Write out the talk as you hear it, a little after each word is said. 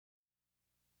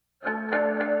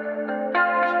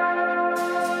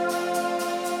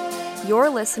You're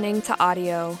listening to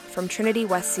audio from Trinity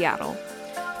West Seattle.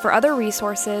 For other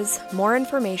resources, more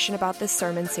information about this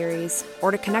sermon series,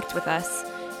 or to connect with us,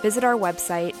 visit our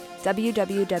website,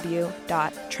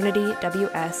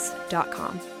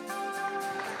 www.trinityws.com.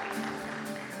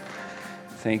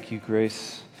 Thank you,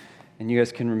 Grace. And you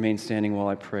guys can remain standing while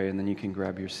I pray, and then you can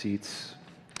grab your seats.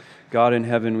 God in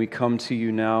heaven, we come to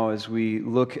you now as we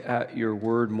look at your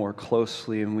word more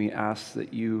closely, and we ask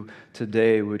that you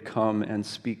today would come and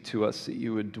speak to us, that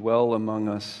you would dwell among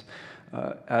us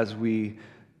as we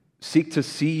seek to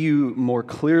see you more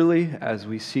clearly, as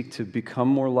we seek to become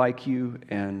more like you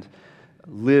and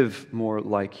live more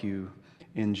like you.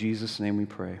 In Jesus' name we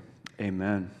pray.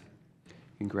 Amen. You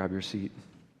can grab your seat.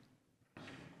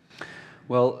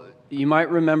 Well, you might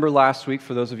remember last week,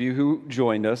 for those of you who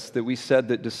joined us, that we said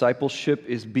that discipleship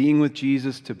is being with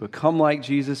Jesus to become like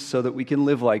Jesus so that we can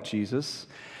live like Jesus.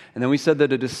 And then we said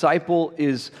that a disciple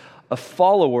is a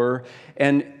follower.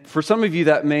 And for some of you,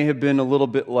 that may have been a little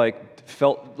bit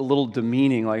felt a little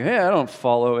demeaning, like, hey, I don't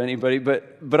follow anybody.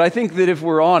 But I think that if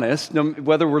we're honest,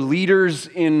 whether we're leaders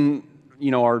in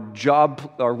our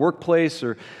job, our workplace,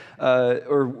 or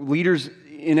leaders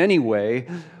in any way,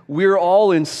 we're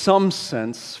all in some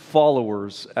sense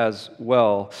followers as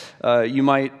well. You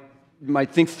might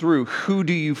think through, who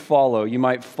do you follow? You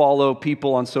might follow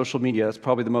people on social media. That's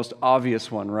probably the most obvious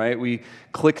one, right? We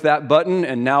click that button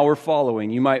and now we're following.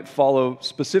 You might follow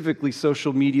specifically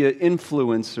social media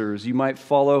influencers. You might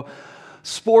follow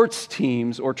sports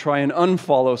teams or try and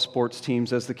unfollow sports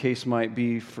teams, as the case might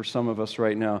be for some of us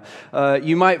right now.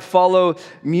 You might follow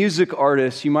music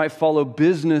artists. You might follow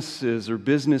businesses or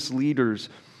business leaders.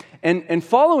 And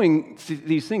following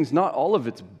these things, not all of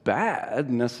it's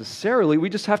bad necessarily. We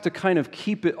just have to kind of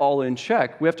keep it all in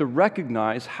check. We have to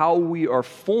recognize how we are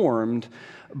formed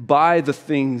by the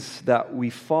things that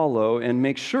we follow and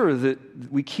make sure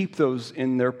that we keep those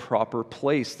in their proper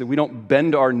place, that we don't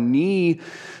bend our knee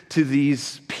to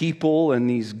these people and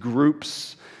these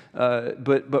groups,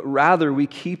 but rather we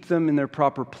keep them in their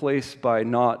proper place by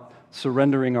not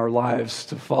surrendering our lives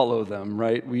to follow them,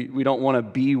 right? We don't want to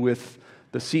be with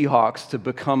the Seahawks to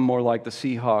become more like the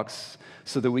Seahawks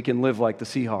so that we can live like the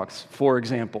Seahawks, for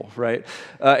example, right?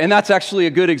 And that's actually a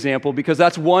good example because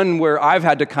that's one where I've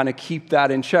had to kind of keep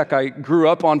that in check. I grew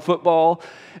up on football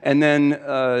and then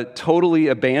totally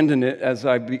abandoned it as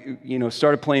I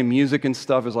started playing music and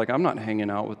stuff. It's like, I'm not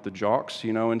hanging out with the jocks,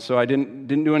 and so I didn't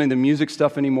do any of the music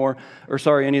stuff anymore,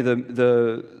 any of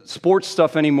the sports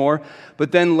stuff anymore.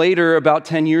 But then later, about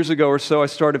 10 years ago or so, I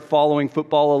started following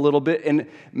football a little bit, and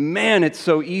man, it's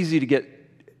so easy to get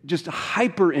just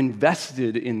hyper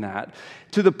invested in that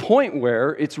to the point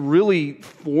where it's really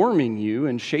forming you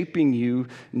and shaping you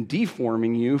and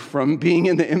deforming you from being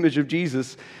in the image of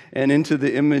Jesus and into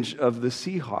the image of the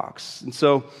Seahawks. And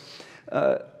so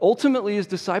ultimately, as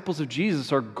disciples of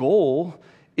Jesus, our goal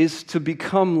is to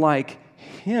become like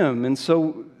Him. And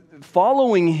so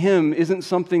following Him isn't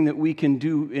something that we can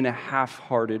do in a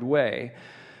half-hearted way.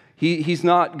 He's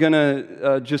not going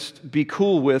to just be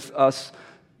cool with us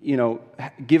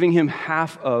giving Him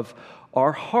half of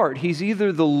our heart. He's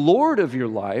either the Lord of your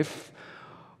life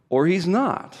or He's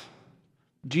not.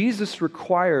 Jesus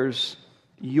requires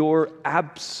your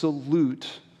absolute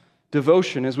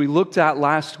devotion. As we looked at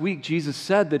last week, Jesus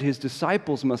said that His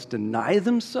disciples must deny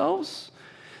themselves.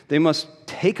 They must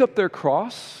take up their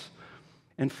cross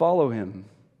and follow Him.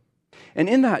 And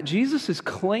in that, Jesus is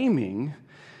claiming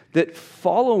that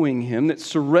following Him, that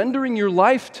surrendering your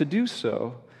life to do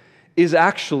so, is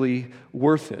actually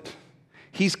worth it.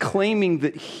 He's claiming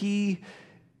that He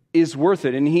is worth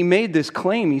it. And He made this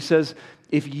claim. He says,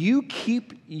 if you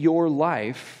keep your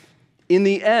life, in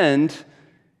the end,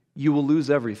 you will lose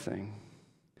everything.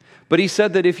 But He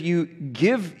said that if you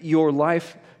give your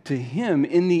life to Him,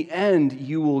 in the end,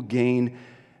 you will gain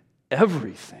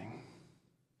everything.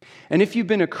 And if you've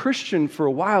been a Christian for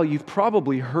a while, you've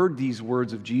probably heard these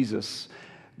words of Jesus,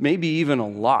 maybe even a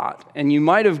lot. And you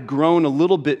might have grown a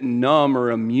little bit numb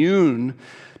or immune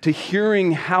to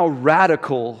hearing how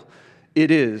radical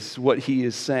it is what He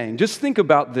is saying. Just think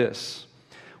about this.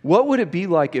 What would it be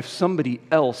like if somebody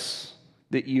else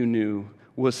that you knew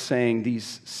was saying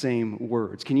these same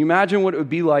words? Can you imagine what it would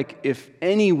be like if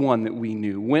anyone that we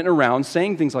knew went around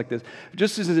saying things like this?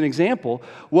 Just as an example,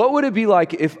 what would it be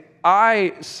like if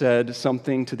I said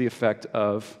something to the effect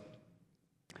of,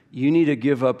 you need to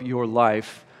give up your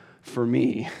life for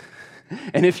me.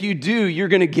 And if you do, you're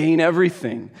going to gain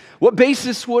everything. What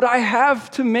basis would I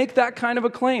have to make that kind of a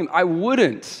claim? I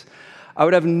wouldn't. I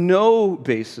would have no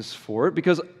basis for it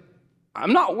because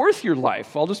I'm not worth your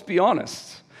life. I'll just be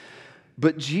honest.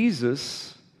 but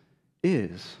Jesus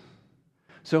is.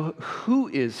 So who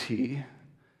is he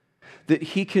that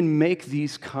he can make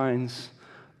these kinds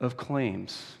of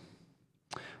claims?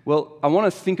 Well, I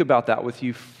want to think about that with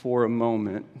you for a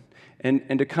moment.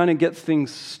 And to kind of get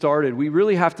things started, we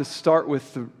really have to start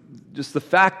with just the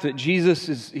fact that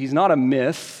Jesus he's not a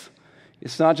myth.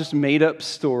 It's not just made up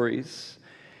stories.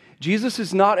 Jesus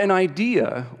is not an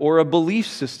idea or a belief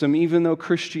system, even though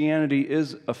Christianity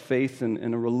is a faith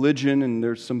and a religion, and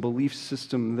there's some belief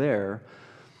system there.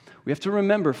 We have to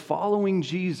remember, following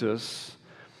Jesus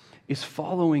is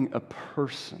following a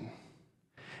person.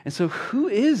 And so who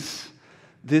is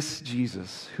this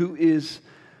Jesus? Who is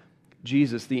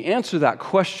Jesus? The answer to that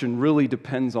question really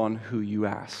depends on who you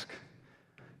ask.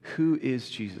 Who is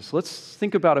Jesus? Let's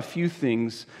think about a few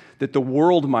things that the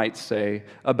world might say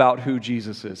about who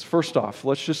Jesus is. First off,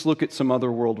 let's just look at some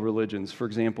other world religions. For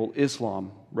example,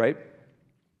 Islam, right?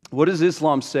 What does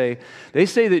Islam say? They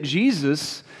say that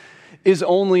Jesus is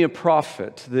only a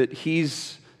prophet, that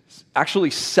he's actually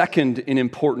second in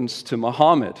importance to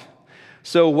Muhammad.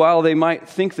 So while they might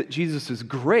think that Jesus is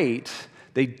great,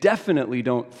 they definitely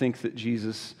don't think that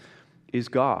Jesus is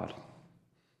God.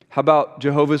 How about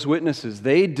Jehovah's Witnesses?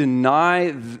 They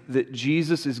deny that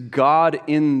Jesus is God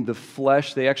in the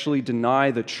flesh. They actually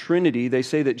deny the Trinity. They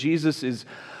say that Jesus is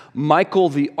Michael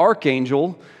the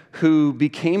archangel who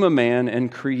became a man and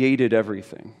created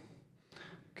everything.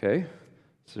 Okay?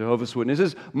 Jehovah's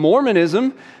Witnesses.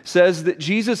 Mormonism says that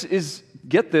Jesus is,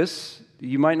 get this,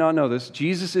 you might not know this,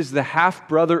 Jesus is the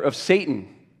half-brother of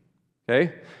Satan.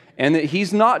 Okay? And that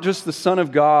he's not just the Son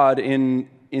of God in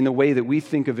the way that we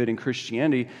think of it in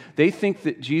Christianity. They think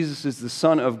that Jesus is the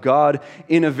Son of God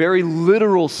in a very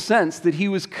literal sense, that he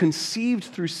was conceived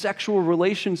through sexual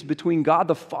relations between God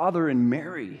the Father and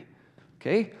Mary.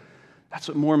 Okay? That's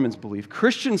what Mormons believe.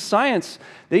 Christian Science,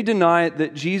 they deny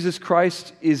that Jesus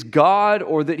Christ is God,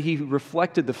 or that he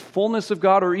reflected the fullness of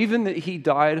God, or even that he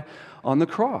died on the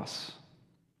cross.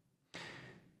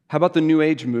 How about the New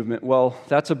Age movement? Well,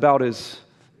 that's about as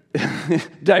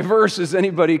diverse as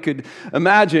anybody could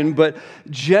imagine, but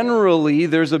generally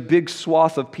there's a big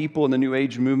swath of people in the New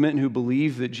Age movement who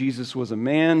believe that Jesus was a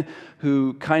man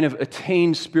who kind of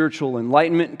attained spiritual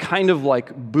enlightenment, kind of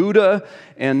like Buddha,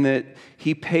 and that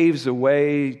he paves a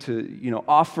way to,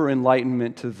 offer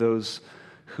enlightenment to those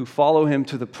who follow him,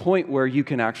 to the point where you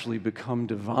can actually become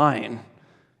divine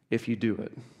if you do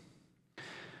it.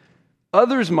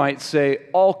 Others might say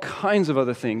all kinds of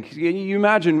other things. You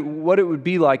imagine what it would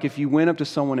be like if you went up to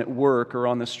someone at work or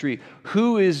on the street.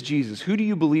 Who is Jesus? Who do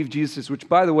you believe Jesus is? Which,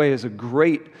 by the way, is a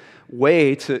great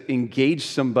way to engage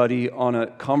somebody on a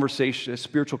conversation, a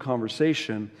spiritual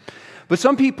conversation. But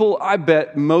some people, I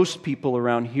bet most people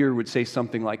around here would say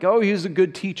something like, oh, he's a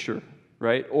good teacher,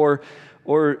 right? Or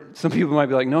some people might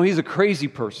be like, no, he's a crazy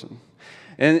person.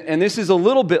 And this is a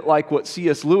little bit like what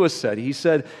C.S. Lewis said. He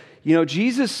said,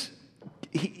 Jesus...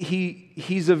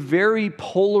 He's a very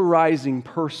polarizing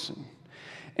person.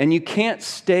 And you can't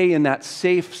stay in that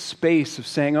safe space of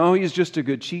saying, oh, he's just a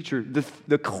good teacher.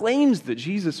 The claims that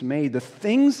Jesus made, the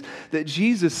things that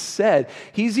Jesus said,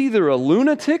 he's either a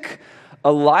lunatic,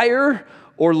 a liar,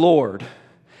 or Lord.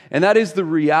 And that is the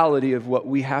reality of what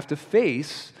we have to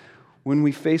face when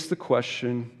we face the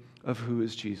question of who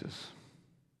is Jesus.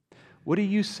 What do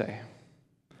you say?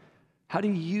 How do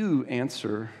you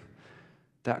answer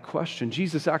that question?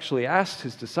 Jesus actually asked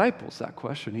his disciples that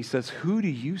question. He says, who do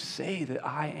you say that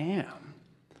I am?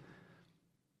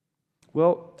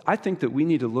 Well, I think that we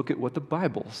need to look at what the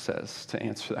Bible says to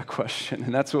answer that question,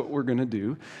 and that's what we're going to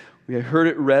do. We heard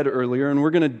it read earlier, and we're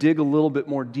going to dig a little bit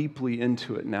more deeply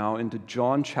into it now, into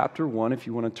John chapter 1, if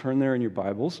you want to turn there in your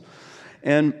Bibles.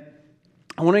 And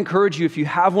I want to encourage you, if you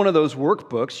have one of those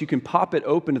workbooks, you can pop it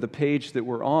open to the page that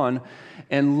we're on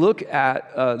and look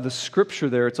at the scripture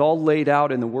there. It's all laid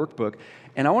out in the workbook.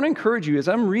 And I want to encourage you, as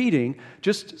I'm reading,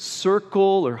 just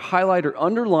circle or highlight or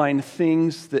underline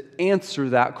things that answer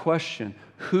that question.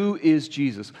 Who is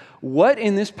Jesus? What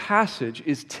in this passage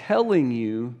is telling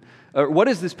you, or what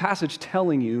is this passage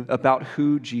telling you about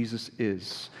who Jesus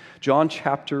is? John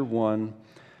chapter 1,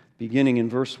 beginning in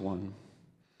verse 1.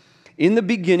 In the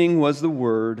beginning was the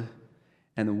Word,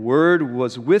 and the Word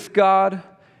was with God,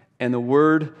 and the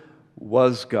Word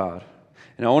was God.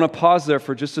 And I want to pause there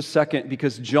for just a second,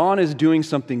 because John is doing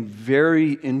something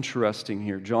very interesting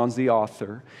here. John's the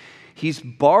author. He's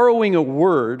borrowing a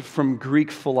word from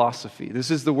Greek philosophy. This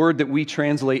is the word that we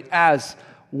translate as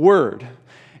word.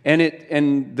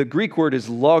 And the Greek word is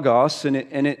logos, and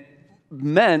it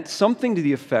meant something to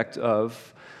the effect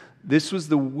of This was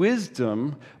the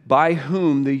wisdom by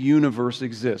whom the universe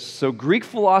exists. So Greek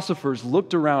philosophers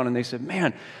looked around and they said,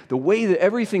 man, the way that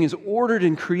everything is ordered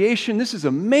in creation, this is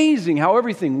amazing how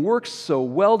everything works so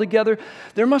well together.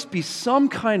 There must be some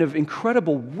kind of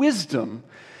incredible wisdom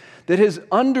that is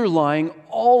underlying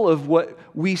all of what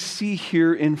we see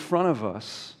here in front of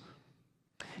us.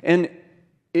 And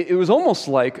it was almost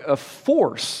like a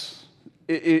force,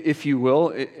 if you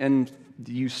will, and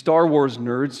you Star Wars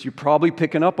nerds, you're probably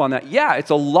picking up on that. Yeah,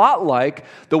 it's a lot like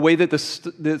the way that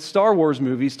the Star Wars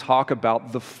movies talk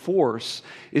about the Force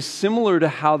is similar to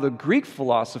how the Greek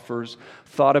philosophers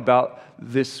thought about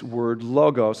this word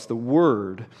logos, the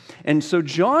word. And so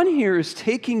John here is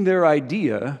taking their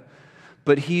idea,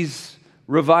 but he's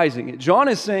revising it. John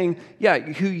is saying, yeah,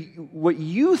 what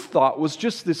you thought was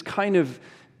just this kind of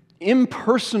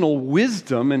impersonal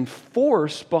wisdom and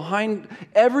force behind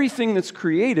everything that's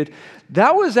created,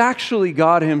 that was actually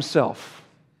God himself.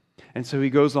 And so he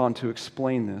goes on to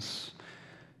explain this.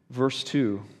 Verse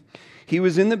 2, he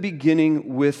was in the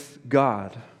beginning with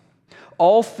God.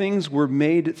 All things were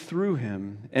made through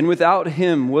him, and without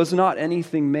him was not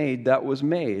anything made that was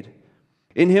made.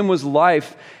 In him was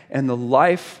life, and the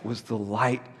life was the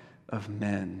light of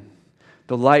men.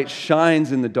 The light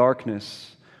shines in the darkness,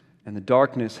 and the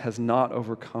darkness has not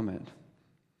overcome it.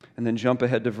 And then jump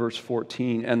ahead to verse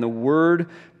 14. And the Word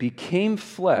became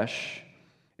flesh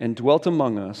and dwelt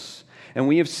among us, and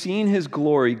we have seen his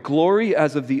glory, glory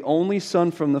as of the only Son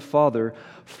from the Father,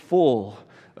 full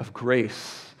of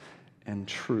grace and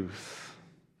truth.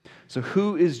 So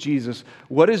who is Jesus?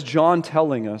 What is John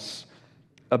telling us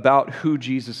about who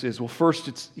Jesus is? Well,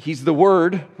 first, he's the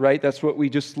Word, right? That's what we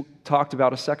just talked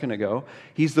about a second ago.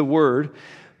 He's the Word.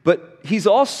 But he's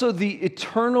also the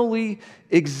eternally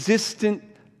existent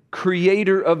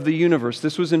creator of the universe.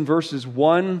 This was in verses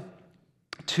 1,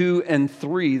 2, and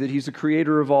 3, that he's the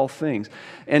creator of all things.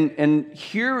 And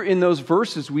here in those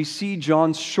verses, we see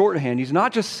John's shorthand. He's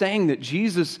not just saying that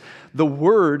Jesus, the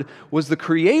Word, was the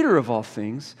creator of all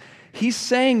things. He's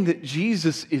saying that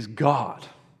Jesus is God.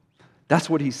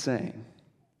 That's what he's saying.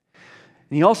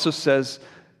 And he also says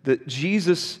that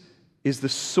Jesus is the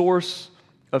source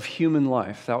of human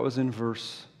life. That was in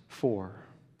verse 4.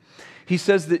 He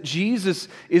says that Jesus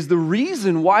is the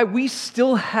reason why we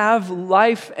still have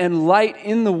life and light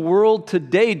in the world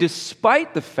today,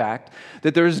 despite the fact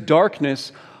that there's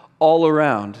darkness all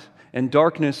around. And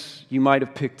darkness, you might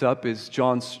have picked up, is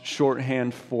John's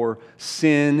shorthand for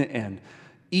sin and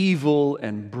evil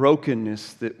and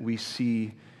brokenness that we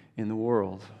see in the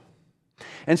world.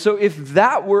 And so if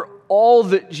that were all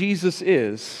that Jesus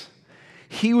is,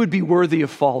 he would be worthy of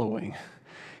following.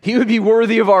 He would be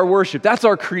worthy of our worship. That's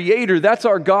our creator. That's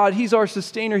our God. He's our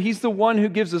sustainer. He's the one who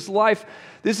gives us life.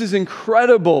 This is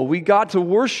incredible. We got to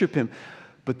worship him.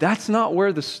 But that's not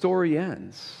where the story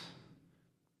ends.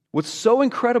 What's so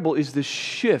incredible is the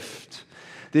shift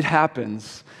that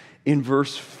happens in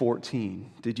verse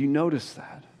 14. Did you notice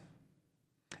that?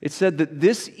 It said that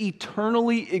this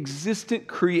eternally existent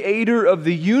creator of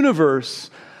the universe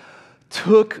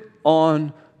took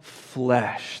on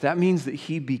flesh. That means that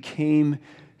he became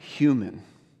human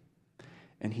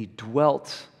and he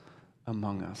dwelt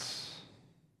among us.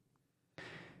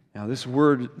 Now, this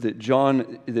word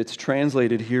that's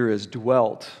translated here as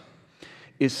dwelt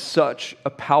is such a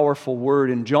powerful word,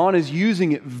 and John is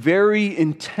using it very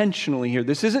intentionally here.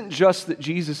 This isn't just that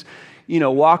Jesus,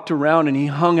 walked around and he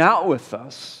hung out with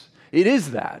us. It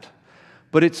is that,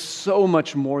 but it's so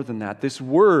much more than that. This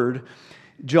word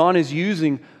John is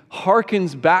using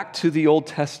harkens back to the Old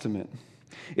Testament.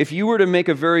 If you were to make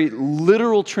a very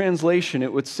literal translation,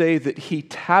 it would say that he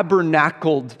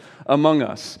tabernacled among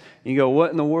us. And you go,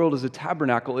 what in the world is a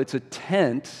tabernacle? It's a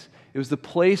tent. It was the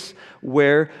place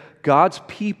where God's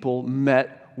people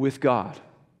met with God.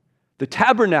 The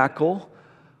tabernacle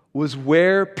was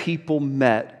where people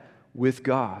met with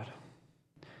God.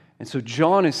 And so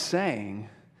John is saying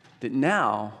that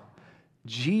now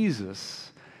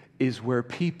Jesus is where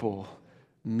people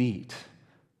meet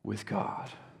with God.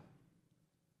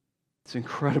 It's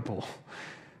incredible.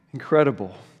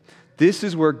 Incredible. This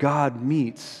is where God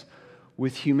meets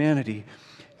with humanity.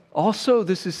 Also,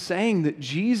 this is saying that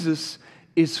Jesus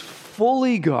is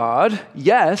fully God,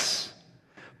 yes,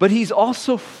 but he's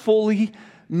also fully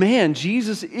man.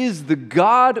 Jesus is the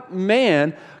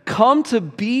God-man come to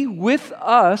be with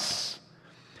us,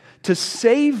 to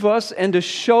save us and to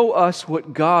show us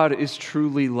what God is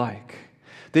truly like.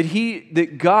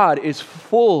 That God is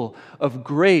full of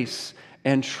grace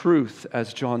and truth,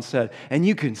 as John said. And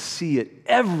you can see it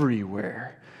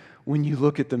everywhere when you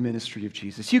look at the ministry of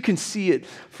Jesus. You can see it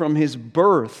from his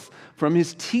birth, from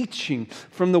his teaching,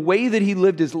 from the way that he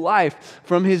lived his life,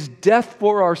 from his death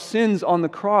for our sins on the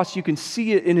cross. You can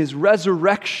see it in his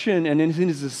resurrection and in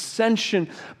his ascension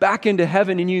back into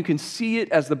heaven. And you can see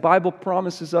it as the Bible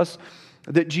promises us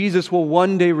that Jesus will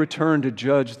one day return to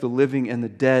judge the living and the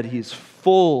dead. He is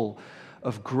full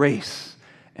of grace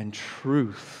and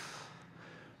truth.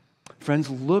 Friends,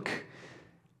 look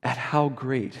at how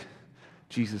great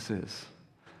Jesus is.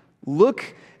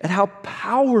 Look at how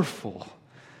powerful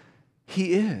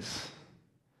he is.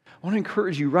 I want to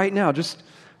encourage you right now, just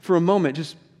for a moment,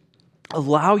 just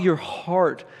allow your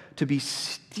heart to be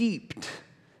steeped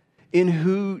in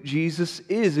who Jesus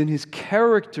is, in his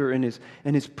character and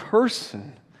his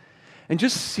person. And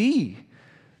just see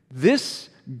this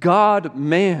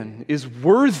God-man is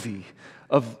worthy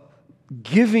of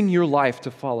giving your life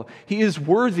to follow. He is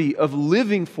worthy of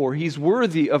living for. He's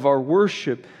worthy of our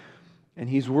worship. And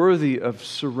he's worthy of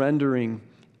surrendering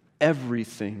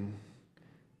everything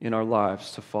in our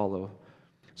lives to follow.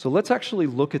 So let's actually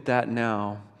look at that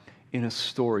now in a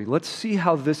story. Let's see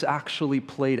how this actually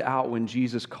played out when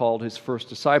Jesus called his first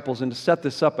disciples. And to set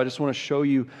this up, I just want to show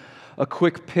you a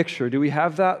quick picture. Do we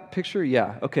have that picture?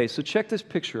 Yeah. Okay, so check this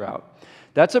picture out.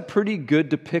 That's a pretty good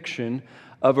depiction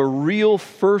of a real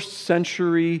first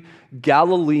century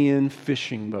Galilean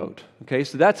fishing boat. Okay,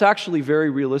 so that's actually very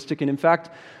realistic. And in fact,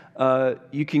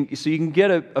 you can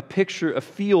get a picture, a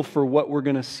feel for what we're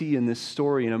going to see in this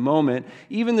story in a moment.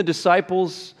 Even the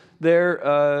disciples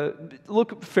there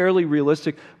look fairly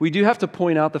realistic. We do have to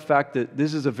point out the fact that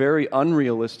this is a very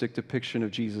unrealistic depiction of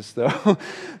Jesus, though.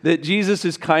 That Jesus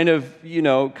is kind of,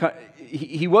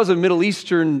 he was a Middle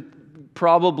Eastern,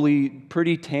 probably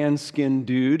pretty tan-skinned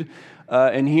dude.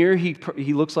 And here he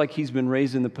looks like he's been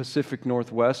raised in the Pacific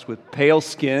Northwest with pale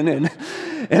skin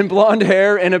and blonde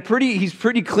hair, and he's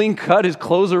pretty clean cut. His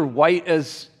clothes are white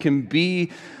as can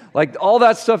be. Like, all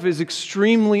that stuff is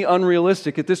extremely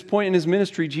unrealistic. At this point in his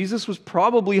ministry, Jesus was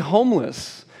probably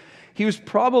homeless. He was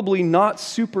probably not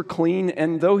super clean,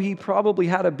 and though he probably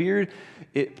had a beard,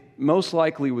 it most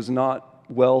likely was not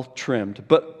well trimmed.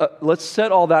 But let's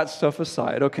set all that stuff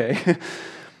aside, okay?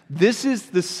 This is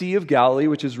the Sea of Galilee,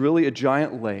 which is really a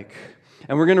giant lake.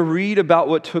 And we're going to read about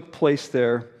what took place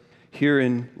there here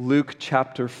in Luke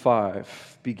chapter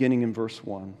 5, beginning in verse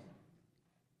 1.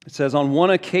 It says, "On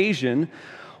one occasion,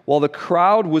 while the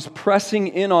crowd was pressing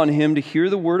in on him to hear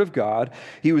the word of God,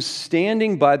 he was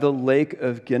standing by the lake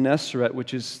of Gennesaret,"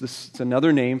 which is it's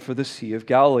another name for the Sea of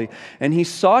Galilee. "And he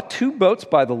saw 2 boats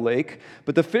by the lake,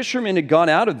 but the fishermen had gone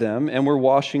out of them and were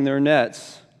washing their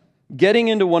nets. Getting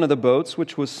into one of the boats,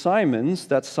 which was Simon's,"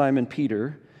 that's Simon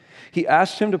Peter, "he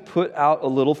asked him to put out a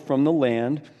little from the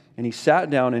land, and he sat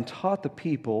down and taught the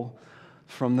people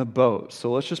from the boat."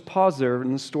 So let's just pause there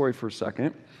in the story for a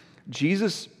second.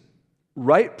 Jesus,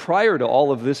 right prior to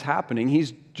all of this happening,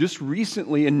 he's just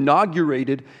recently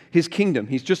inaugurated his kingdom.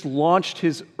 He's just launched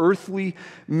his earthly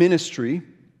ministry,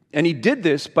 and he did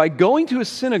this by going to a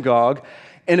synagogue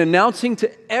and announcing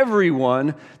to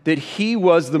everyone that he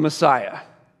was the Messiah.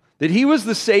 That he was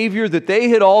the Savior that they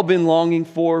had all been longing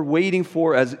for, waiting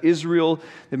for as Israel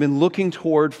had been looking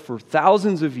toward for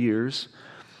thousands of years.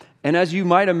 And as you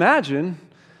might imagine,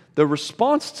 the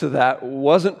response to that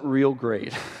wasn't real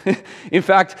great. In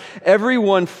fact,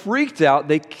 everyone freaked out.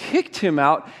 They kicked him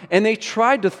out, and they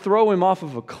tried to throw him off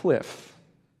of a cliff.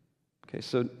 Okay,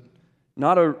 so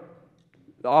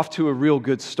off to a real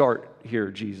good start here,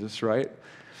 Jesus, right?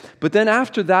 But then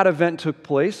after that event took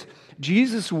place,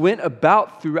 Jesus went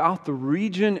about throughout the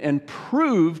region and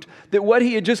proved that what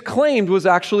he had just claimed was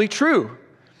actually true.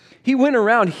 He went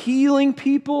around healing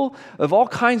people of all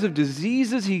kinds of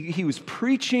diseases. He was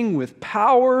preaching with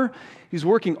power. He was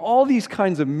working all these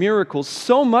kinds of miracles,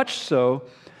 so much so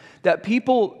that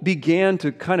people began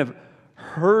to kind of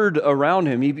herd around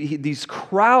him. These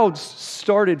crowds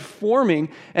started forming,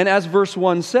 and as verse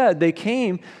 1 said, they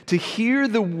came to hear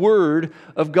the word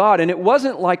of God. And it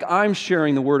wasn't like I'm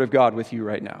sharing the word of God with you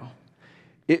right now.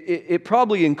 It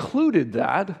probably included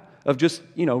that, of just,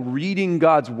 reading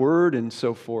God's word and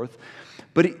so forth.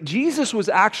 But Jesus was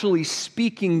actually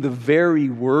speaking the very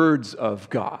words of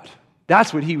God.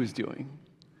 That's what he was doing.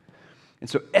 And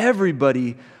so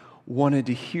everybody wanted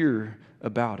to hear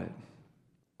about it.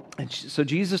 And so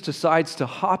Jesus decides to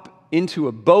hop into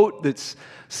a boat that's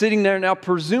sitting there. Now,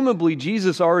 presumably,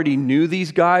 Jesus already knew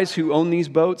these guys who own these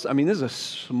boats. I mean, this is a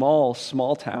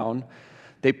small town.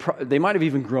 They might have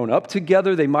even grown up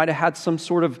together. They might have had some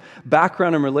sort of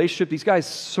background and relationship. These guys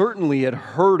certainly had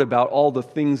heard about all the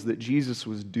things that Jesus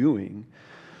was doing.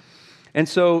 And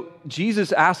so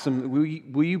Jesus asked them,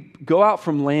 will you go out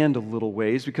from land a little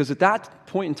ways? Because at that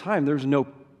point in time, there's no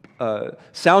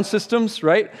sound systems,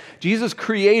 right? Jesus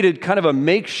created kind of a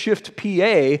makeshift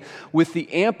PA with the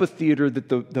amphitheater that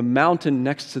the mountain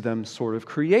next to them sort of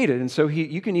created. And so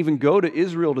you can even go to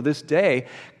Israel to this day,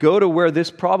 go to where this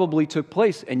probably took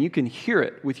place, and you can hear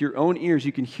it with your own ears.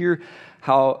 You can hear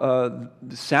how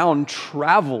the sound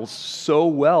travels so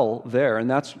well there, and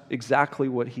that's exactly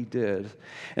what he did.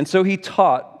 And so he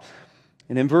taught,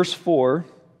 and in verse 4,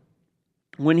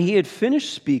 when he had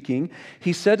finished speaking,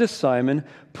 he said to Simon,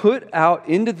 "Put out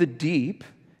into the deep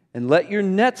and let your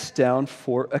nets down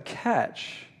for a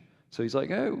catch." So he's like,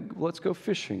 "Oh, let's go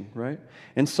fishing," right?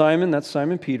 And Simon, that's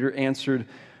Simon Peter, answered,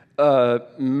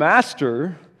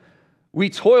 "Master, we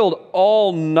toiled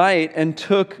all night and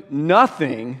took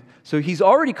nothing." So he's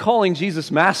already calling Jesus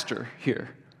master here.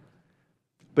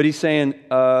 But he's saying,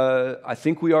 I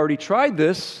think we already tried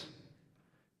this.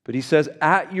 But he says,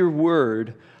 "At your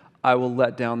word, I will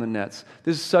let down the nets."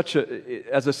 This is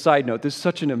as a side note, this is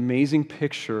such an amazing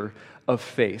picture of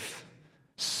faith.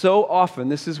 So often,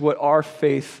 this is what our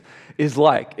faith is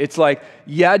like. It's like,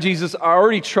 yeah, Jesus, I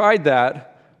already tried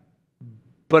that,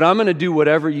 but I'm going to do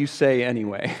whatever you say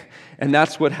anyway. And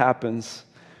that's what happens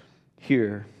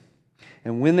here.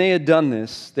 And when they had done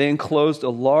this, they enclosed a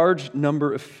large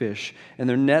number of fish, and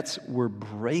their nets were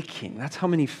breaking. That's how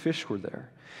many fish were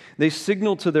there. They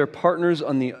signaled to their partners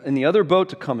in the other boat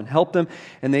to come and help them,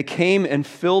 and they came and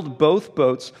filled both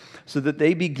boats so that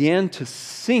they began to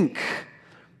sink.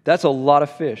 That's a lot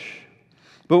of fish.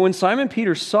 But when Simon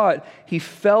Peter saw it, he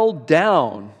fell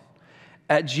down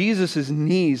at Jesus'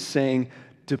 knees, saying,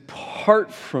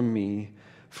 "Depart from me,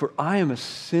 for I am a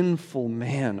sinful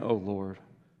man, O Lord."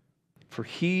 For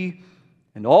he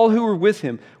and all who were with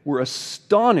him were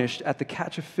astonished at the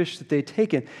catch of fish that they had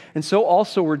taken. And so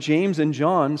also were James and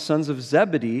John, sons of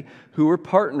Zebedee, who were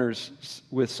partners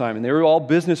with Simon. They were all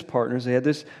business partners. They had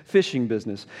this fishing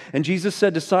business. And Jesus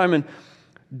said to Simon,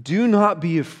 "Do not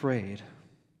be afraid.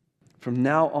 From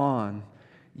now on,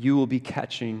 you will be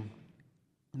catching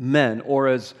men." Or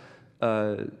as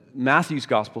Matthew's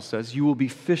gospel says, "You will be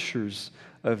fishers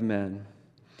of men."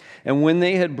 And when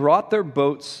they had brought their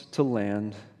boats to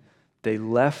land, they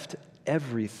left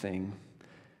everything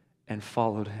and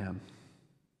followed him.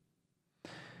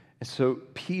 And so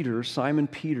Peter, Simon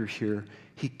Peter here,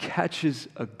 he catches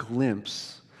a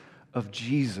glimpse of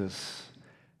Jesus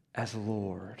as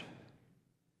Lord.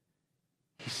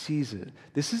 He sees it.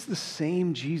 This is the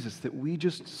same Jesus that we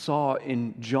just saw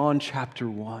in John chapter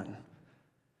 1.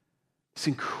 This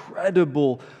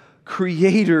incredible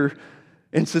creator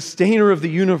and sustainer of the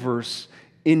universe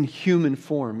in human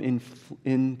form,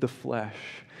 in the flesh.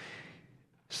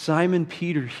 Simon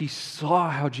Peter, he saw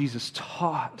how Jesus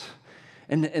taught,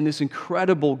 and this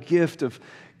incredible gift of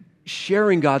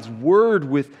sharing God's word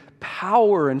with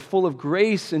power and full of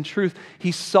grace and truth.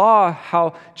 He saw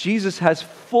how Jesus has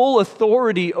full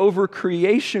authority over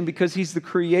creation because he's the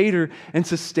creator and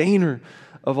sustainer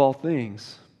of all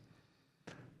things.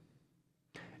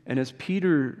 And as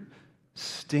Peter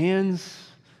stands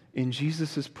in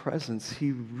Jesus' presence,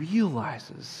 he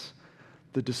realizes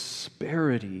the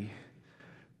disparity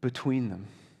between them.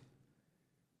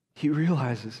 He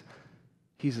realizes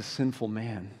he's a sinful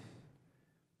man.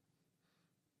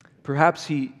 Perhaps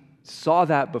he saw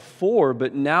that before,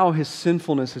 but now his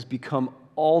sinfulness has become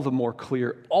all the more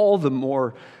clear, all the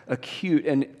more acute,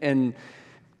 and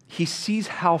he sees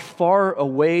how far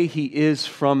away he is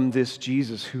from this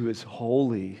Jesus who is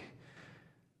holy,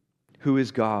 who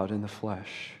is God in the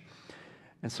flesh.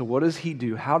 And so what does he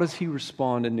do? How does he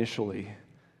respond initially?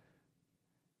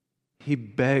 He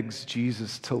begs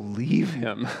Jesus to leave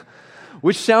him,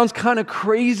 which sounds kind of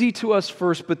crazy to us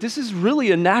first, but this is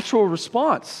really a natural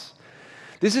response.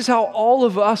 This is how all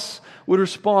of us would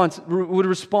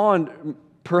respond,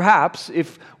 perhaps,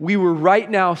 if we were right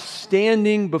now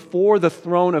standing before the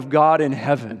throne of God in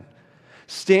heaven,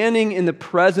 standing in the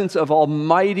presence of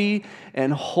Almighty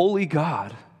and holy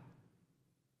God.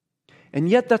 And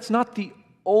yet that's not the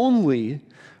only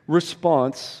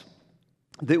response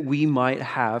that we might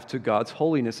have to God's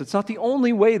holiness. It's not the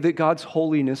only way that God's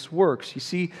holiness works. You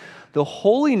see, the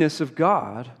holiness of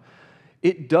God,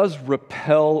 it does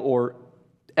repel or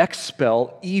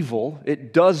expel evil.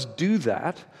 It does do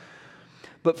that.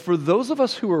 But for those of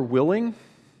us who are willing,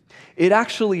 it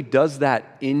actually does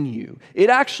that in you. It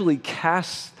actually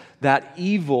casts that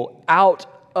evil out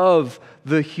of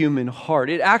the human heart.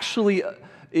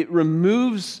 It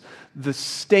removes the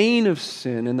stain of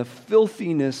sin and the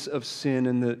filthiness of sin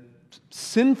and the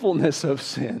sinfulness of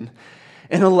sin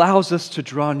and allows us to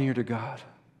draw near to God.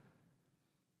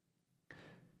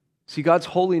 See, God's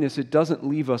holiness, it doesn't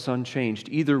leave us unchanged.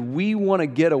 Either we want to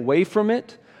get away from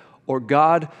it, or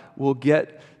God will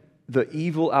get the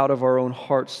evil out of our own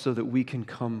hearts so that we can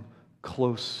come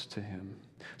close to Him.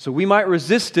 So we might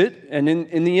resist it, and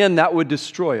in the end, that would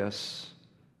destroy us.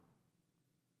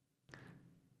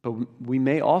 But we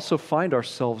may also find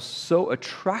ourselves so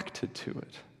attracted to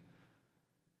it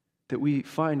that we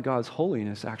find God's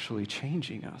holiness actually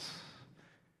changing us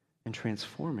and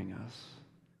transforming us.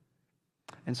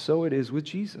 And so it is with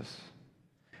Jesus.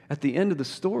 At the end of the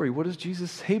story, what does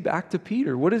Jesus say back to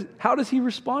Peter? How does he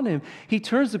respond to him? He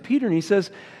turns to Peter and he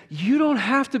says, "You don't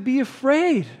have to be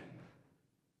afraid.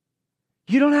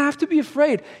 You don't have to be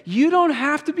afraid. You don't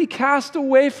have to be cast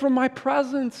away from my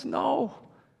presence. No.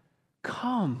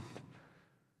 Come.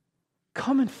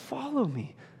 Come and follow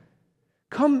me.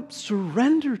 Come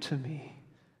surrender to me.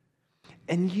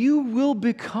 And you will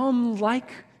become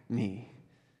like me.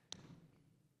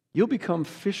 You'll become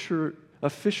a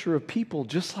fisher of people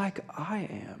just like I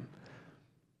am."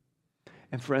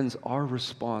 And friends, our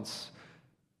response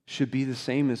should be the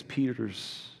same as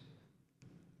Peter's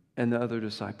and the other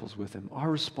disciples with him. Our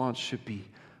response should be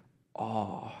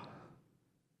awe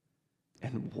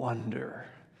and wonder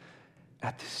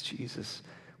at this Jesus,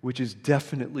 which is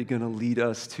definitely going to lead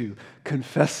us to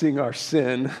confessing our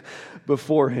sin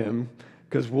before Him,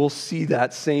 because we'll see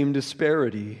that same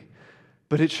disparity.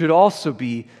 But it should also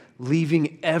be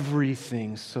leaving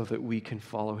everything so that we can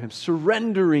follow Him,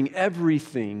 surrendering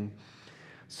everything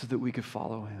so that we can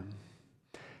follow Him.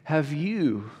 Have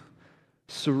you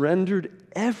surrendered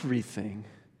everything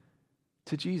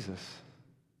to Jesus?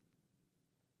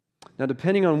 Now,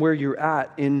 depending on where you're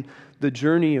at in the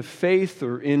journey of faith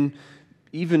or in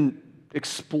even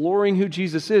exploring who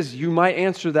Jesus is, you might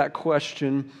answer that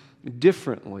question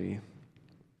differently.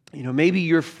 Maybe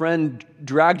your friend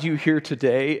dragged you here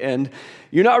today and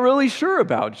you're not really sure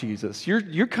about Jesus.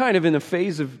 You're kind of in a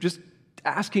phase of just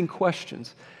asking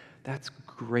questions. That's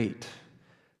great.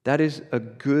 That is a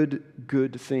good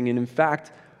thing. And in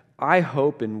fact, I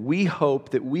hope and we hope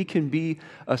that we can be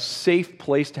a safe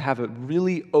place to have a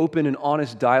really open and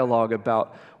honest dialogue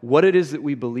about what it is that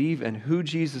we believe and who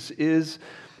Jesus is,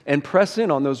 and press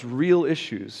in on those real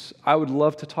issues. I would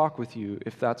love to talk with you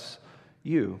if that's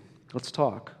you. Let's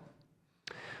talk.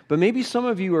 But maybe some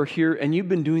of you are here and you've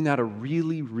been doing that a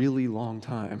really, really long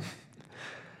time.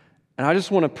 And I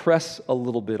just want to press a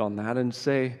little bit on that and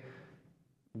say,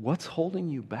 what's holding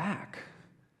you back?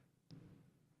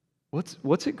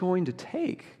 What's it going to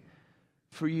take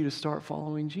for you to start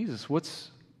following Jesus?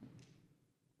 What's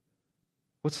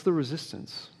the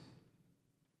resistance?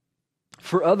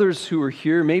 For others who are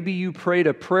here, maybe you prayed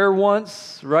a prayer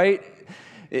once, right?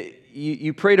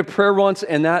 You prayed a prayer once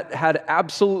and that had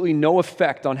absolutely no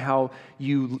effect on how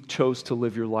you chose to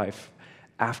live your life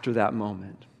after that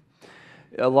moment.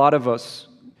 A lot of us,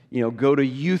 go to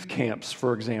youth camps,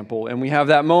 for example, and we have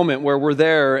that moment where we're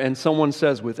there and someone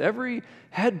says, with every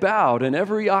head bowed and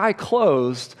every eye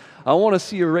closed, I want to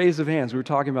see a raise of hands. We were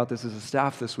talking about this as a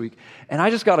staff this week. And I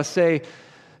just got to say,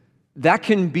 that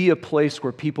can be a place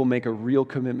where people make a real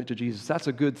commitment to Jesus. That's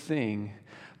a good thing.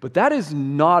 But that is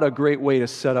not a great way to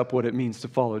set up what it means to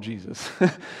follow Jesus.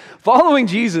 Following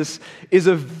Jesus is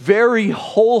a very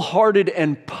wholehearted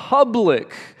and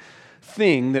public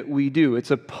thing that we do.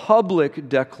 It's a public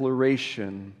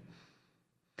declaration.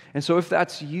 And so if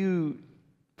that's you,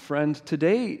 friend,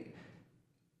 today,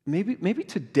 maybe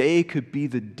today could be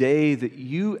the day that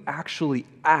you actually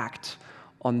act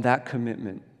on that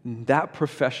commitment, that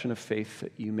profession of faith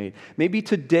that you made. Maybe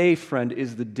today, friend,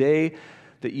 is the day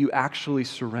that you actually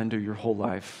surrender your whole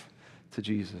life to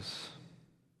Jesus.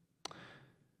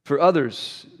 For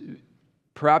others,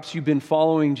 perhaps you've been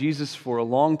following Jesus for a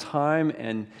long time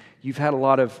and you've had a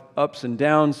lot of ups and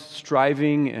downs,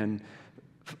 striving and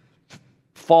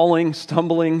falling,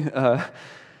 stumbling.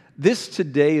 This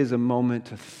today is a moment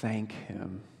to thank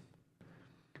Him.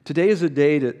 Today is a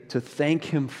day to thank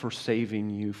Him for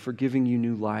saving you, for giving you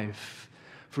new life,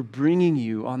 for bringing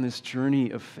you on this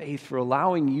journey of faith, for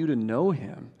allowing you to know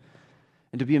Him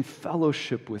and to be in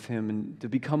fellowship with Him and to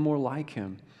become more like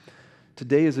Him.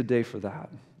 Today is a day for that.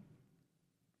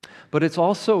 But it's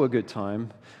also a good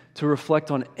time to reflect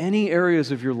on any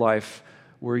areas of your life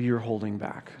where you're holding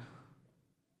back.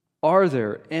 Are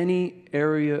there any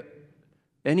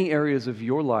areas of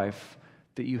your life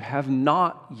that you have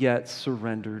not yet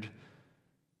surrendered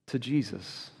to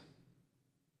Jesus?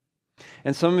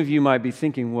 And some of you might be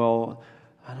thinking, well,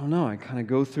 I don't know, I kind of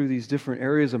go through these different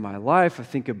areas of my life. I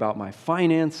think about my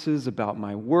finances, about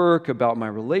my work, about my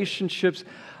relationships.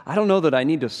 I don't know that I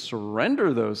need to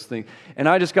surrender those things. And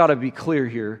I just got to be clear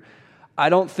here. I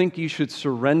don't think you should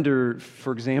surrender,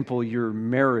 for example, your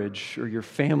marriage or your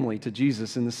family to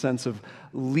Jesus in the sense of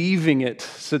leaving it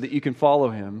so that you can follow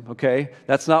him, okay?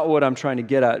 That's not what I'm trying to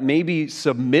get at. Maybe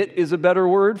submit is a better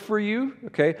word for you,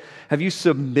 okay? Have you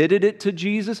submitted it to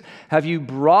Jesus? Have you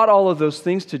brought all of those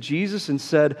things to Jesus and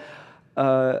said,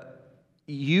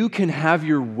 you can have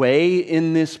your way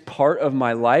in this part of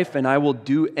my life, and I will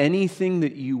do anything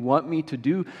that you want me to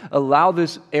do. Allow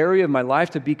this area of my life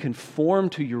to be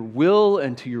conformed to your will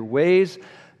and to your ways.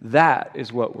 That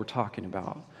is what we're talking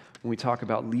about when we talk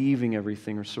about leaving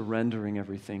everything or surrendering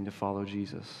everything to follow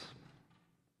Jesus.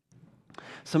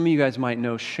 Some of you guys might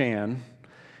know Shan.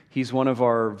 He's one of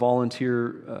our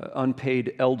volunteer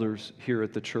unpaid elders here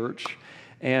at the church,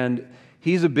 and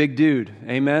he's a big dude.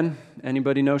 Amen?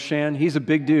 Anybody know Shan? He's a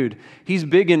big dude. He's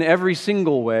big in every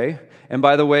single way. And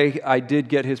by the way, I did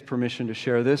get his permission to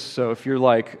share this. So if you're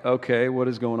like, okay, what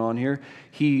is going on here?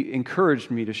 He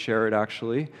encouraged me to share it,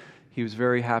 actually. He was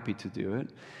very happy to do it.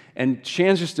 And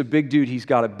Shan's just a big dude. He's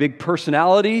got a big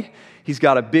personality. He's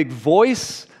got a big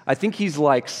voice. I think he's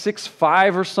like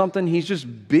 6'5" or something. He's just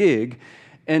big.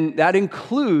 And that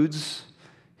includes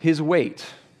his weight.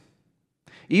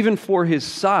 Even for his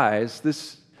size,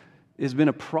 this has been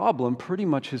a problem pretty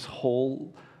much his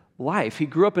whole life. He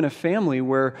grew up in a family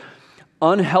where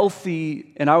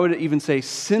unhealthy, and I would even say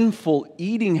sinful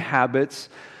eating habits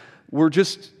were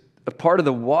just a part of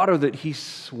the water that he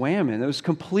swam in. It was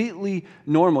completely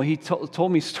normal. He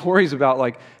told me stories about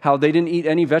like how they didn't eat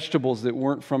any vegetables that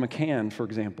weren't from a can, for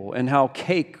example, and how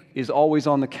cake is always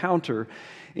on the counter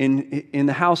in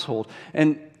the household.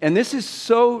 And this is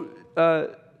so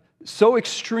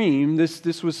extreme,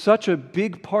 this was such a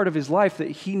big part of his life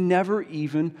that he never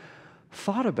even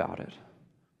thought about it.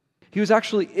 He was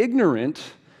actually ignorant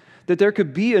that there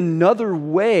could be another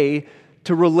way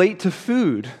to relate to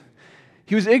food.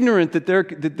 He was ignorant that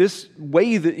this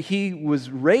way that he was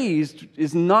raised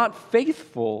is not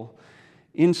faithful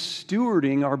in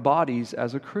stewarding our bodies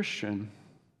as a Christian.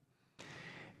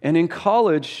 And in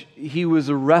college, he was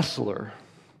a wrestler,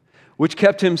 which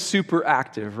kept him super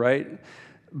active, right?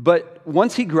 But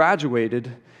once he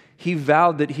graduated, he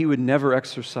vowed that he would never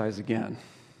exercise again.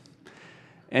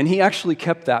 And he actually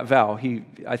kept that vow. He,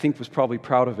 I think, was probably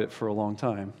proud of it for a long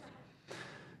time.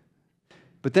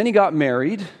 But then he got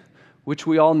married, which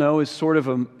we all know is sort of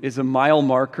a mile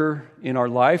marker in our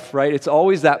life, right? It's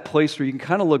always that place where you can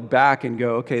kind of look back and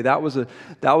go, okay, that was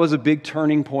a big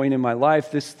turning point in my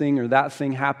life. This thing or that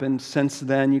thing happened. Since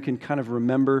then, you can kind of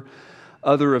remember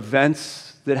other events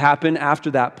that happened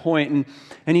after that point.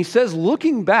 And he says,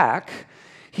 looking back,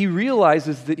 he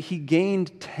realizes that he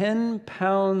gained 10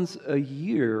 pounds a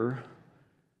year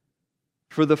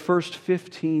for the first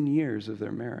 15 years of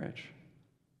their marriage.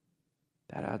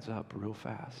 That adds up real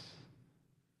fast.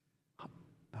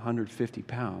 150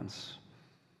 pounds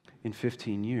in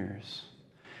 15 years.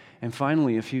 And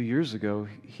finally, a few years ago,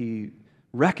 he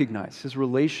recognized his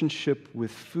relationship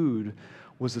with food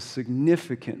was a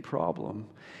significant problem.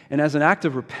 And as an act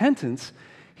of repentance,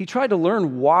 he tried to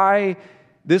learn why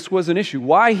this was an issue,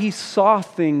 why he saw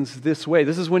things this way.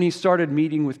 This is when he started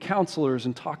meeting with counselors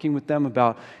and talking with them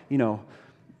about,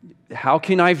 how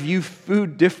can I view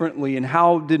food differently, and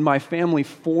how did my family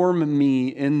form me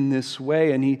in this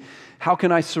way, and how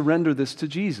can I surrender this to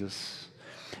Jesus?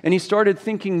 And he started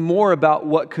thinking more about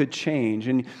what could change.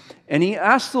 And he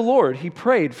asked the Lord, he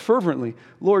prayed fervently,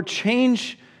 Lord,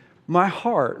 change my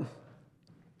heart.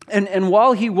 And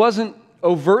while he wasn't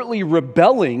overtly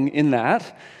rebelling in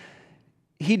that,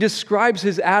 he describes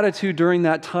his attitude during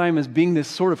that time as being this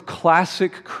sort of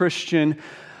classic Christian.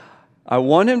 I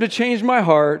want him to change my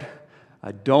heart.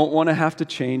 I don't want to have to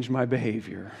change my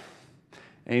behavior.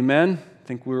 Amen? I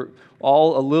think we're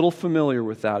all a little familiar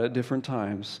with that at different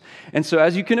times. And so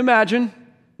as you can imagine,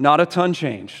 not a ton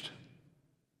changed.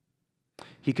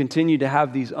 He continued to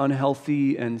have these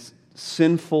unhealthy and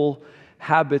sinful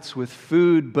habits with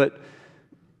food, but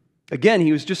again,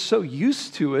 he was just so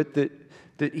used to it that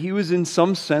he was in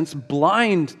some sense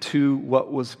blind to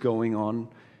what was going on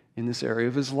in this area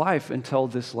of his life until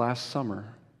this last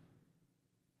summer.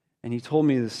 And he told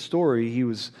me this story. He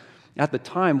was, at the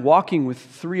time, walking with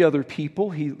 3 other people.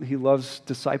 He loves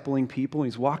discipling people.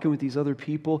 He's walking with these other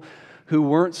people who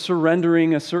weren't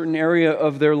surrendering a certain area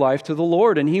of their life to the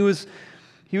Lord. And he was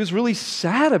really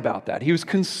sad about that. He was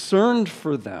concerned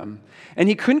for them. And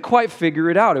he couldn't quite figure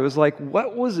it out. It was like,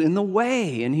 what was in the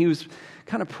way? And he was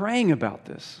kind of praying about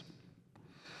this.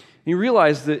 And he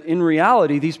realized that in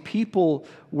reality, these people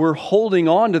were holding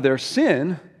on to their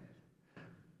sin,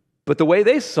 but the way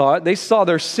they saw it, they saw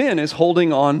their sin as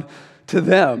holding on to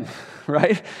them,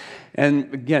 right?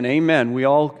 And again, amen, we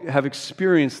all have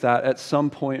experienced that at some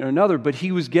point or another, but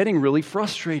he was getting really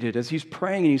frustrated as he's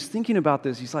praying and he's thinking about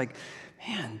this. He's like,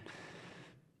 man,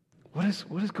 what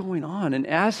is going on? And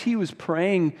as he was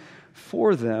praying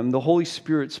for them, the Holy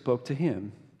Spirit spoke to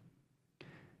him.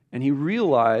 And he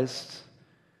realized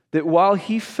that while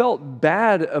he felt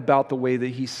bad about the way that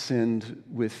he sinned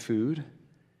with food,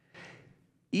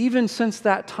 even since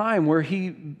that time where he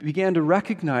began to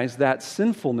recognize that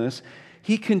sinfulness,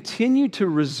 he continued to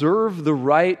reserve the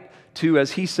right to,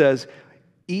 as he says,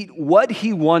 eat what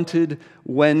he wanted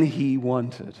when he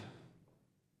wanted.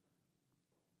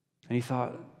 And he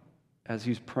thought, as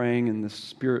he was praying and the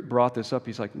Spirit brought this up,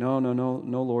 he's like, no,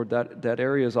 Lord, that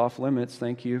area is off limits,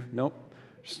 thank you. Nope,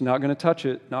 just not going to touch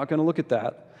it, not going to look at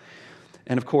that.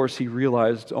 And of course, he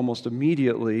realized almost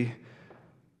immediately,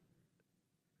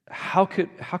 how could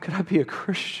I be a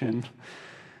Christian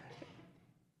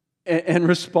and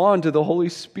respond to the Holy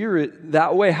Spirit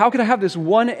that way? How could I have this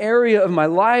one area of my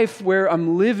life where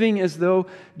I'm living as though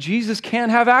Jesus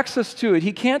can't have access to it?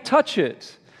 He can't touch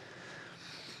it.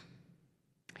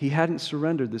 He hadn't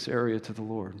surrendered this area to the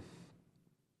Lord.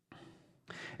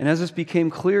 And as this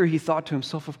became clear, he thought to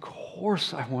himself, of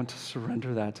course I want to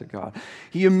surrender that to God.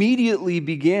 He immediately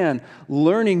began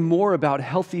learning more about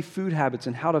healthy food habits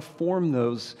and how to form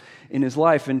those in his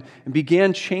life, and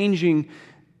began changing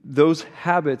those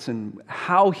habits and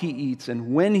how he eats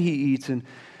and when he eats. And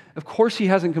of course he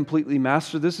hasn't completely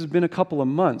mastered this. Has been a couple of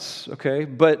months, okay?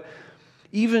 But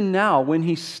even now, when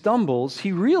he stumbles,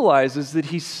 he realizes that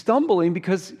he's stumbling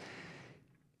because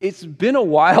it's been a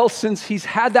while since he's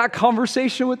had that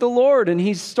conversation with the Lord, and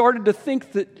he's started to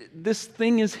think that this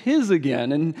thing is his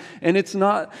again, and it's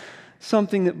not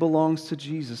something that belongs to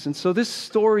Jesus. And so this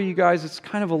story, you guys, it's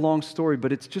kind of a long story,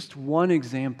 but it's just one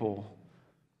example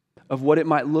of what it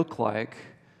might look like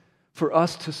for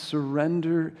us to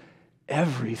surrender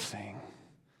everything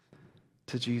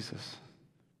to Jesus.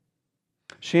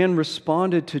 Shan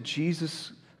responded to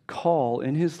Jesus' call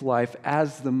in his life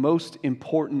as the most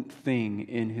important thing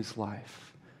in his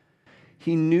life.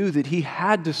 He knew that he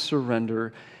had to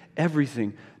surrender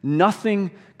everything.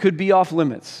 Nothing could be off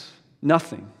limits.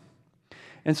 Nothing.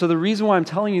 And so the reason why I'm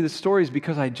telling you this story is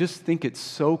because I just think it's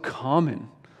so common.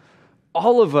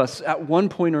 All of us at one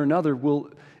point or another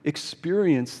will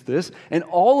experience this, and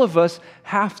all of us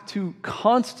have to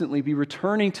constantly be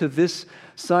returning to this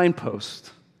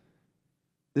signpost.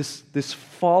 This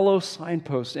follow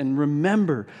signpost, and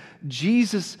remember,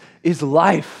 Jesus is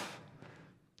life.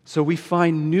 So we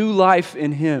find new life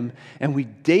in him, and we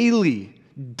daily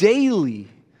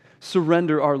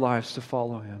surrender our lives to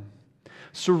follow him.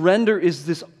 Surrender is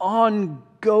this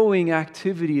ongoing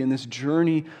activity in this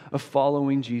journey of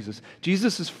following Jesus.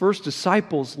 Jesus' first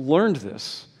disciples learned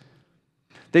this.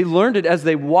 They learned it as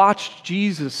they watched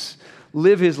Jesus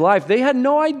live his life. They had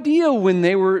no idea when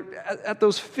they were at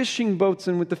those fishing boats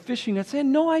and with the fishing nets. They had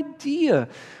no idea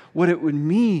what it would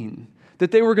mean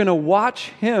that they were going to watch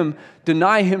him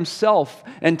deny himself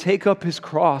and take up his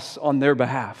cross on their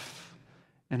behalf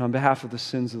and on behalf of the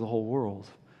sins of the whole world.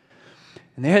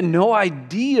 And they had no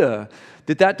idea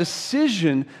that that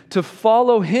decision to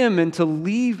follow him and to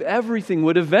leave everything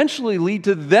would eventually lead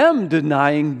to them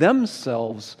denying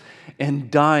themselves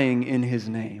and dying in his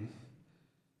name.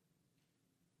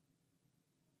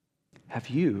 Have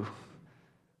you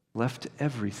left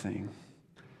everything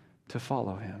to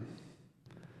follow him?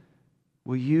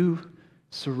 Will you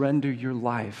surrender your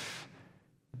life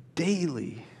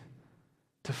daily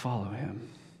to follow him?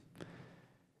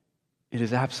 It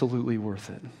is absolutely worth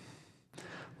it.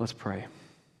 Let's pray.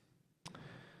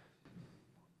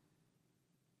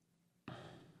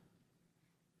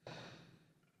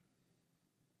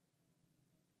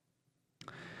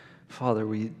 Father,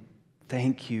 we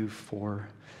thank you for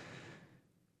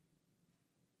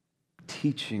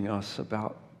teaching us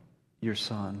about your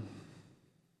Son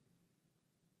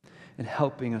and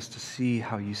helping us to see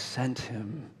how you sent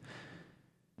him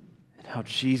and how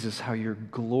Jesus, how your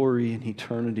glory and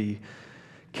eternity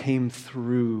came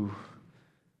through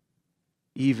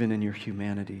even in your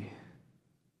humanity.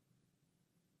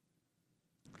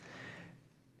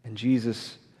 And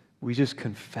Jesus, we just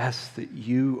confess that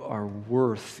you are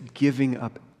worth giving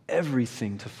up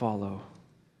everything to follow.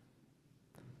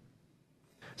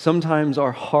 Sometimes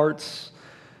our hearts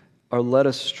are led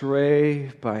astray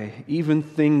by even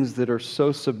things that are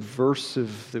so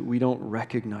subversive that we don't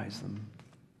recognize them.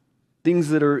 Things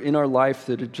that are in our life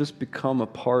that have just become a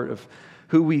part of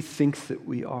who we think that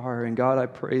we are. And God, I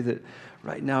pray that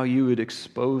right now you would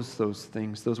expose those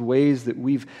things, those ways that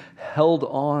we've held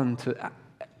on to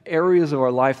areas of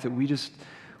our life that we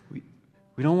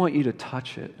don't want you to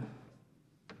touch it.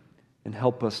 and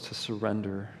help us to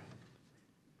surrender.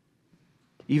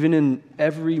 Even in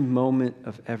every moment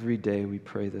of every day, we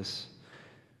pray this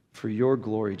for your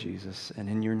glory, Jesus, and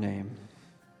in your name.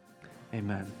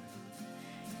 Amen.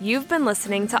 You've been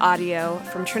listening to audio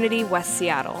from Trinity West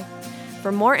Seattle.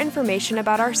 For more information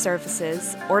about our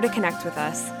services or to connect with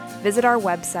us, visit our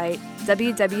website,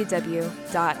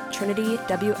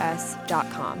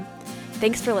 www.trinityws.com.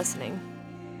 Thanks for listening.